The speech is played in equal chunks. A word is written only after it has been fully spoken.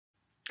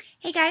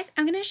Hey guys,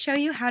 I'm going to show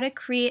you how to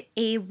create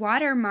a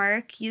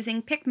watermark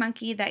using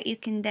Picmonkey that you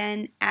can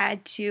then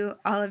add to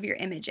all of your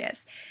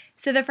images.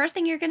 So the first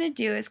thing you're going to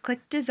do is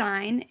click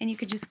design, and you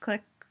could just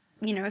click,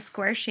 a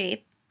square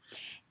shape,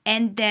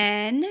 and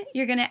then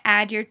you're going to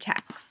add your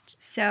text.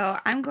 So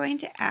I'm going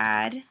to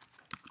add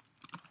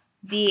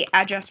the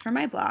address for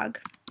my blog,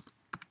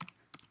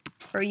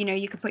 or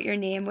you could put your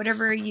name,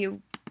 whatever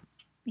you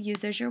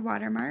use as your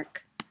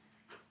watermark.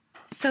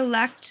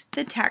 Select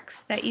the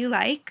text that you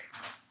like.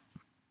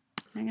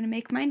 I'm going to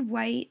make mine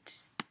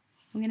white.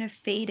 I'm going to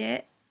fade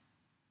it.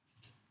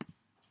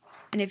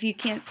 And if you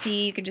can't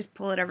see, you can just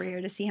pull it over here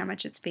to see how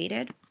much it's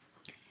faded.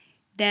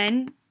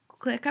 Then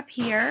click up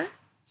here,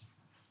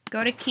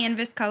 go to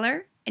canvas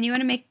color, and you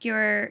want to make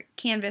your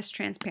canvas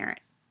transparent.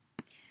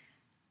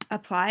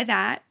 Apply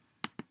that,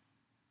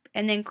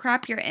 and then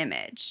crop your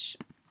image.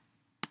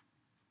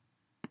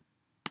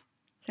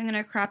 So I'm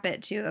going to crop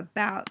it to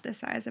about the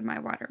size of my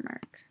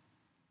watermark.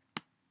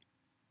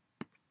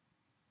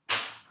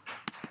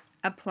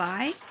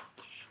 Apply,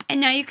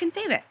 and now you can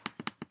save it.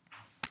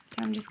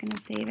 So I'm just going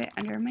to save it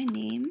under my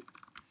name.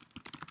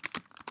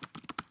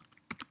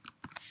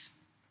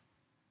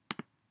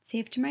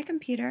 Save to my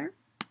computer.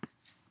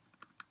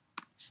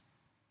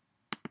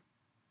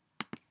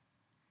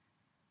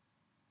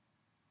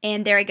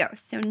 And there I go.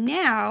 So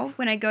now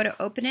when I go to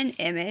open an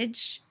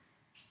image,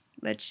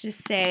 let's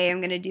just say I'm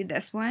going to do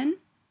this one.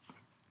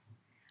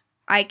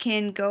 I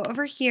can go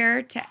over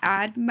here to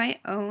add my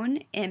own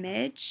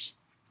image.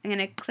 I'm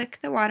going to click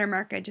the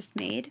watermark I just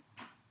made.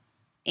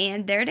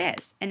 And there it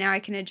is. And now I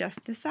can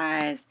adjust the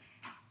size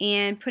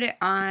and put it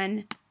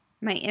on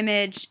my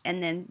image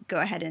and then go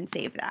ahead and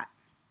save that.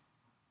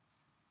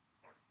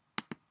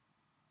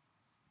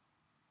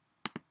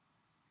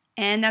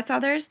 And that's all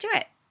there is to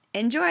it.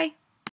 Enjoy!